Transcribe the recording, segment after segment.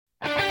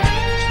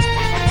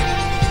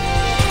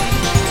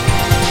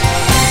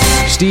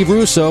Steve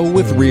Russo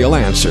with Real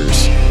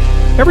Answers.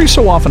 Every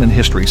so often in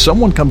history,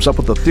 someone comes up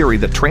with a theory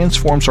that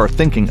transforms our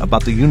thinking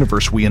about the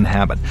universe we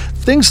inhabit.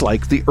 Things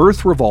like the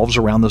Earth revolves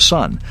around the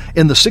sun.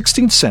 In the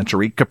 16th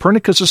century,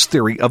 Copernicus's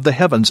theory of the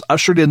heavens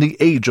ushered in the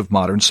age of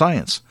modern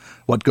science.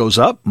 What goes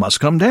up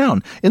must come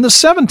down. In the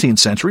 17th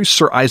century,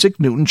 Sir Isaac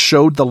Newton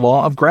showed the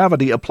law of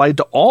gravity applied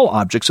to all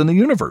objects in the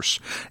universe.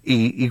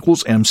 E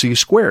equals mc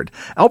squared.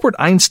 Albert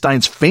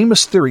Einstein's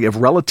famous theory of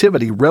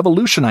relativity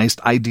revolutionized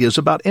ideas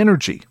about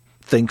energy.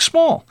 Think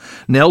small.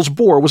 Niels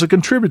Bohr was a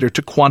contributor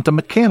to quantum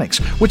mechanics,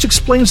 which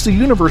explains the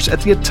universe at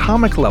the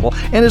atomic level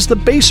and is the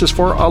basis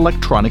for our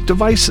electronic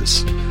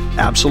devices.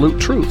 Absolute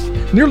truth.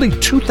 Nearly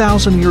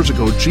 2,000 years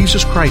ago,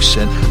 Jesus Christ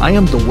said, "I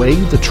am the way,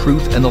 the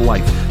truth, and the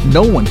life.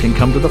 No one can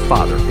come to the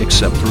Father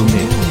except through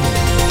me."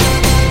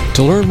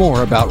 To learn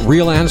more about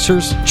Real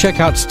Answers, check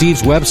out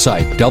Steve's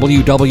website,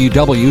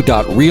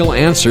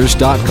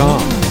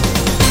 www.realanswers.com.